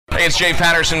Hey, it's Jay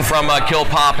Patterson from Kill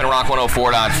Pop and Rock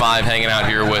 104.5 hanging out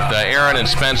here with Aaron and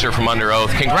Spencer from Under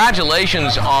Oath.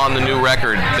 Congratulations on the new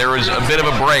record. There was a bit of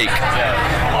a break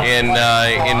in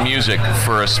music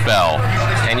for a spell,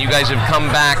 and you guys have come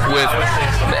back with,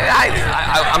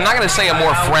 I'm not going to say a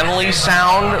more friendly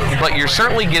sound, but you're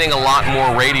certainly getting a lot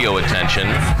more radio attention.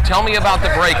 Tell me about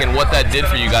the break and what that did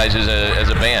for you guys as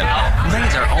a band. I think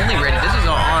it's our only radio. This is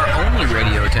our only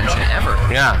radio attention ever.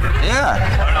 Yeah.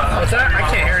 What's that? I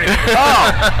can't hear you. Oh,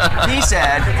 he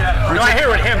said. No, I hear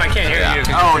with him. I can't hear you.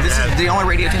 Oh, this is the only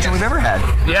radio attention we've ever had.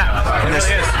 Yeah, it really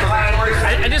is.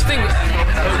 I just think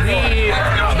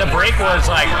the break was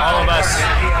like all of us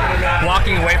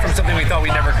walking away from something we thought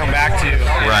we'd never come back to.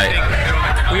 And Right.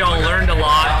 I think we all learned a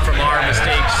lot from our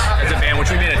mistakes as a band,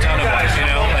 which we made a ton of us,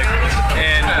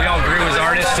 and we all grew as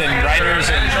artists and writers,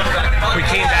 and we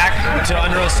came back to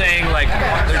Under Oath saying, like,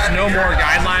 there's no more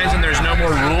guidelines and there's no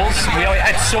more rules. We always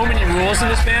had so many rules in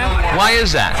this band. Why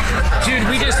is that? Dude,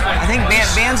 I think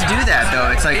bands do that, though.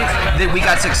 It's like we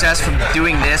got success from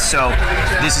doing this, so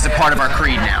this is a part of our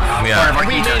creed now. Yeah. Part of our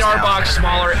we ethos made our now. box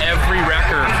smaller every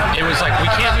record. It was like, we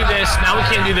can't do this, now we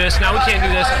can't do this, now we can't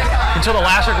do this. Until the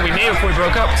last record we made before we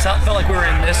broke up, it felt like we were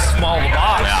in this small of a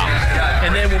box. Yeah.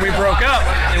 And then when we broke up,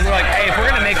 and we're like, hey, if we're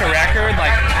gonna make a record,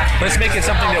 like, let's make it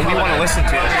something that we want to listen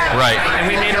to. Right. And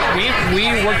we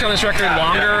worked on this record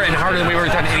longer and harder than we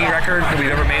worked on any record that we've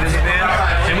ever made as a band.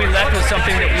 And we left with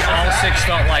something that we all six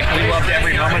felt like we loved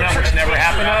every moment of, which never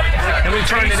happened of. And we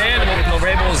turned it in, and the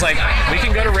label was like, we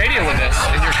can go to radio with this.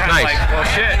 And you're kind of Nice. like, well,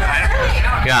 shit.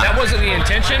 That wasn't the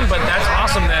intention, but that's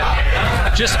awesome that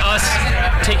just us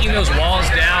taking those walls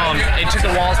down, it took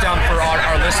the walls down for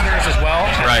our listeners as well.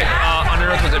 Right.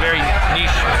 Under Oath was a very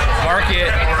niche market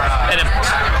at a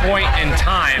point in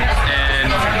time,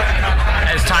 and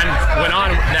as time went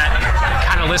on, that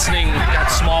kind of listening got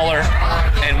smaller,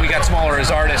 and we got smaller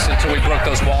as artists until we broke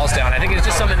those walls down. I think it's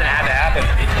just something that had to happen.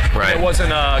 Right. It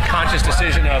wasn't a conscious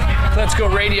decision of let's go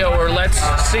radio or let's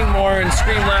sing more and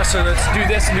scream less or let's do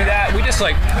this and do that. We just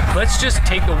let's just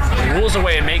take the rules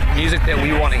away and make music that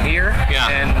we want to hear. Yeah.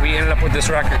 And we ended up with this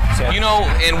record. So.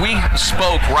 And we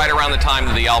spoke right around the time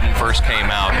that the album first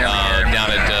came out down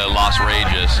at Las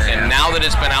Rages. And now that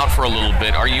it's been out for a little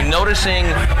bit, are you noticing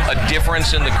a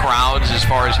difference in the crowds as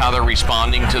far as how they're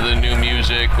responding to the new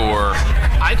music, or?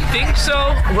 I think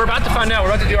so. We're about to find out.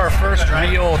 We're about to do our first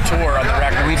real tour on the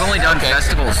record. We've only done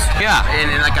festivals. Yeah. And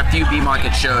like a few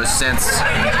B-Market shows since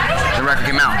the record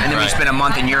came out. And then we Right. spent a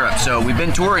month in Europe. So we've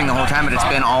been touring the whole time, but it's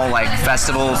been all like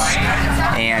festivals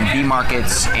and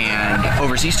B-Markets and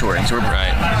overseas touring. So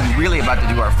we're really about to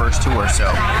do our first tour.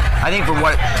 So I think from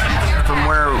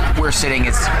where we're sitting,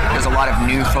 there's a lot of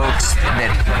new folks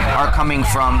that are coming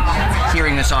from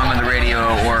hearing the song on the radio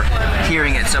or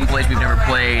hearing it someplace we've never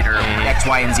played or X,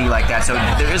 Y, and Z like that. So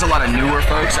there is a lot of newer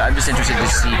folks. I'm just interested to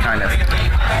see kind of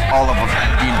all of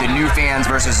the new fans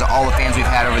versus all the fans we've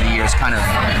had over the years kind of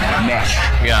mesh.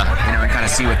 Yeah. And kind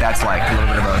of see what that's like. A little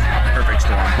bit of a perfect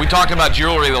storm. We talked about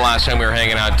jewelry the last time we were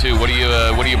hanging out too. What are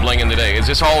you blinging today? Is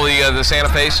this all the Santa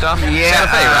Fe stuff? Yeah,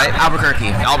 Santa Fe, right? Albuquerque.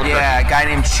 Yeah, a guy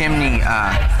named Chimney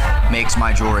makes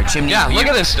my jewelry. Chimney. Yeah, look Butte.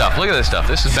 at this stuff. Look at this stuff.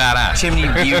 This is badass. Chimney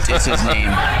Butte is his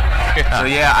name. So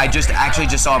yeah, I just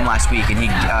saw him last week, and he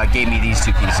gave me these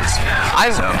two pieces.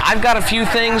 I've got a few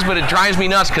things, but it drives me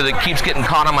nuts because it keeps getting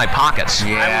caught on my pockets.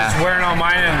 Yeah. I was wearing all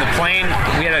mine on the plane.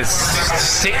 We had a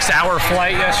 6-hour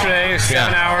flight yesterday,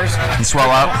 7 hours. And swell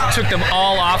up. Took them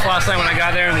all off last night when I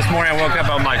got there, and this morning I woke up,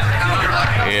 I'm like,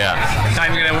 Yeah. not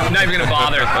even gonna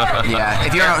bother.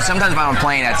 Yeah. Sometimes if I'm on a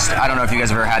plane, I don't know if you guys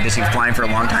have ever had this. You're flying for a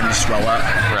long time, you swell up.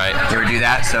 Right. You ever do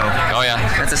that? So. Oh yeah.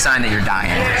 That's a sign that you're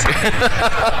dying.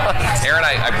 Aaron,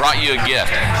 I brought you a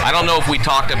gift. I don't know if we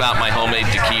talked about my homemade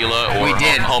tequila or We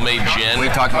did. homemade gin. We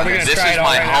talked about this. this. This is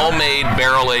my homemade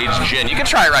barrel-aged gin. You can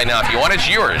try it right now if you want. It's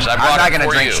yours. I brought I'm not it going to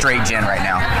for drink you. straight gin right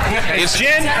now. It's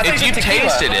gin? I If think you it's tequila.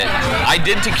 tasted it, I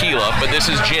did tequila, but this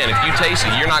is gin. If you taste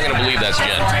it, you're not going to believe that's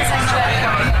gin.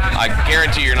 I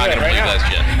guarantee you're not going to right believe now. that's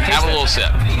gin. Have a little sip.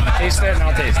 Taste it and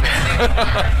I'll taste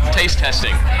it. Taste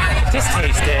testing. Just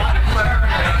taste it.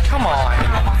 Come on.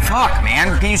 Fuck,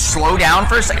 man. Can you slow down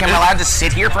for a second? Am I allowed to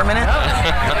sit here for a minute?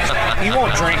 He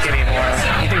won't drink anymore.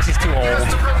 He thinks he's too old.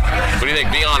 What do you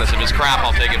think? Be honest. If it's crap,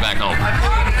 I'll take it back home.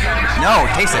 No,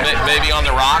 taste it. Maybe on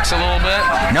the rocks a little bit.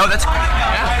 No, that's.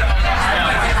 Yeah.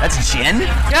 That's gin?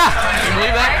 Yeah, can you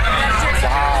believe that?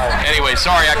 Wow. Anyway,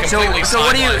 sorry, I completely So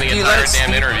what do sidelined the entire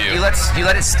damn interview. Do you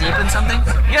let it steep in something?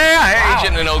 Yeah, I aged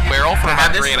it in an oak barrel for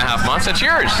about this? 3.5 months. It's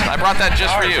yours. I brought that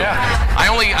just for you. yeah. I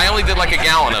only did like a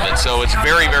gallon of it, so it's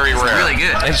very, very rare. really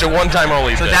good. It's a one-time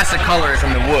only So thing. that's the color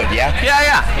from the wood, yeah?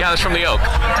 Yeah, that's from the oak.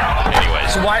 Anyways.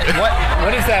 So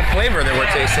what is that flavor that we're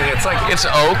tasting? It's like It's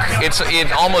oak. It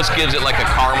almost gives it like a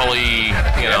caramely,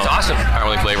 That's awesome.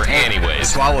 caramely flavor. Anyways,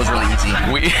 Swallow's really easy.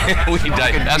 we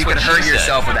died. That's You what could she hurt said.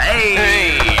 yourself with that.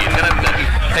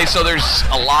 Hey, so there's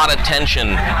a lot of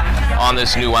tension on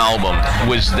this new album.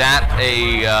 Was that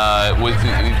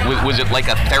was it like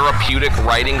a therapeutic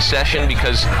writing session?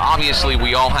 Because obviously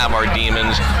we all have our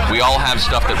demons. We all have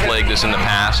stuff that plagued us in the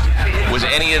past. Was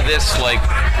any of this like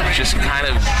just kind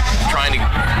of trying to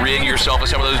rid yourself of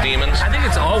some of those demons? I think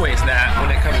it's always that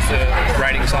when it comes to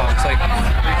writing songs. Like,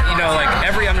 like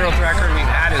every Under Oath record we've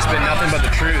had has been nothing but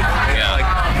the truth. Yeah.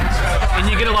 And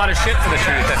you get a lot of shit for the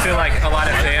truth. I feel like a lot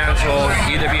of fans will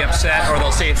either be upset or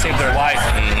they'll say it saved their life.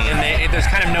 And there's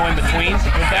kind of no in between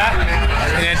with that.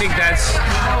 And I think that's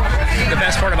the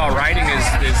best part about writing is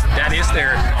that is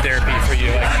their therapy for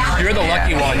you. Like, you're the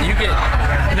lucky one.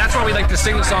 And that's why we like to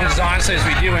sing the songs as honestly as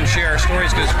we do and share our stories,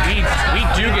 because we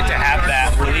do get to have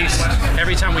that release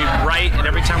every time we write and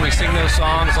every time we sing those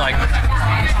songs. Like,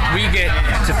 we get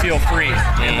to feel free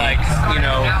and like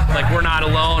we're not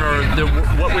alone, or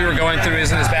what we were going through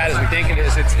isn't as bad as we think it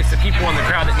is. It's the people in the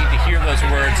crowd that need to hear those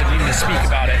words and need to speak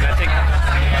about it. And I think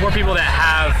more people that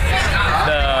have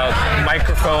the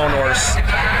microphone or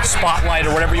spotlight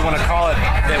or whatever you want to call it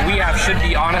that we have should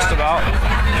be honest about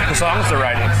the songs they're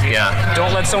writing. Yeah.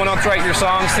 Don't let someone else write your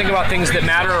songs. Think about things that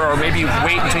matter, or maybe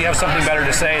wait until you have something better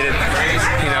to say. That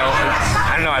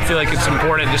I don't know. I feel like it's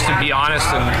important just to be honest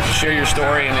and share your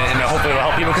story, and hopefully it'll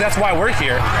help people, because that's why we're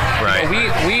here. Right.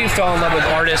 We fell in love with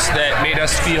artists that made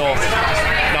us feel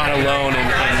not alone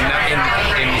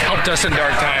and helped us in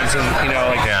dark times. And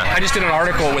I just did an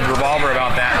article with Revolver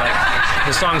about that. Like,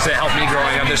 the songs that helped me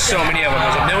growing up. There's so many of them.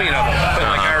 There's a million of them. But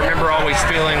like, I remember always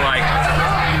feeling like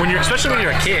especially when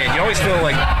you're a kid, you always feel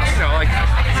like like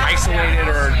isolated,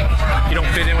 or you don't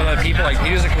fit in with other people. Like,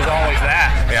 music was always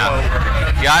that. Yeah.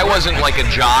 So, Yeah, I wasn't like a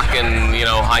jock in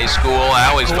high school. I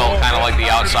always felt kind of like the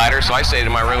outsider, so I stayed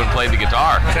in my room and played the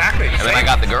guitar. Exactly. And then I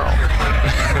got the girl.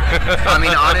 I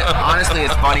mean, honestly,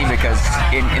 it's funny because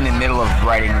in the middle of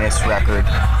writing this record,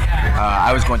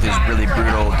 I was going through this really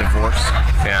brutal divorce.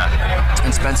 Yeah.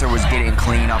 And Spencer was getting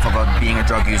clean off of being a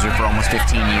drug user for almost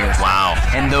 15 years. Wow.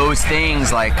 And those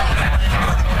things, like,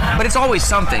 but it's always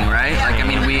something, right? Like, I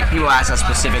mean, people ask us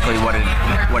specifically what it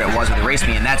was with Erase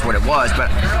Me, and that's what it was. But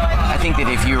I think that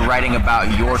if you're writing about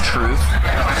your truth,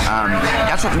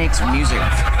 that's what makes music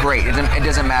great. It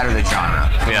doesn't matter the genre.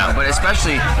 Yeah. But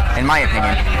especially, in my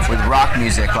opinion, with rock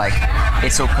music, like,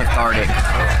 it's so cathartic.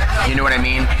 You know what I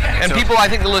mean? And So- people, I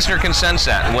think the listener can sense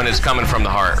that when it's coming from the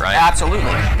heart, right? Absolutely.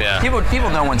 Yeah. People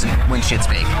know when shit's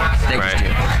fake. They Right. just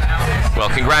do. Well,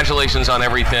 congratulations on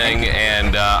everything,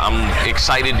 and I'm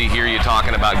excited to hear you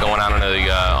talking about going out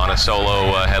on a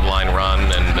solo headline run.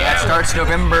 And Yeah, it starts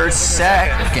November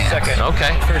 2nd.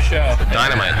 Okay. First show.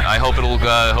 Dynamite. I hope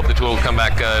the tour will come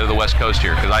back to the West Coast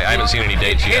here, because I haven't seen any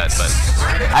dates yet. But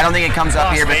I don't think it comes up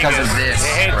Las here because Vegas. of this.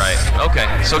 right. Okay.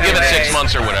 So give it 6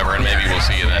 months or whatever, and maybe we'll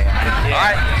see you then. All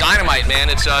right. Dynamite, man.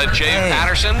 It's Jay Hey.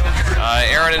 Patterson,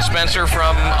 Aaron and Spencer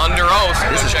from Under Oath.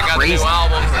 This Go is check out crazy. the new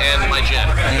album and my gin.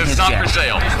 And It's his not gin. for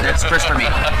sale. That's first for me.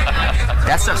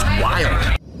 That stuff's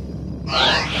wild.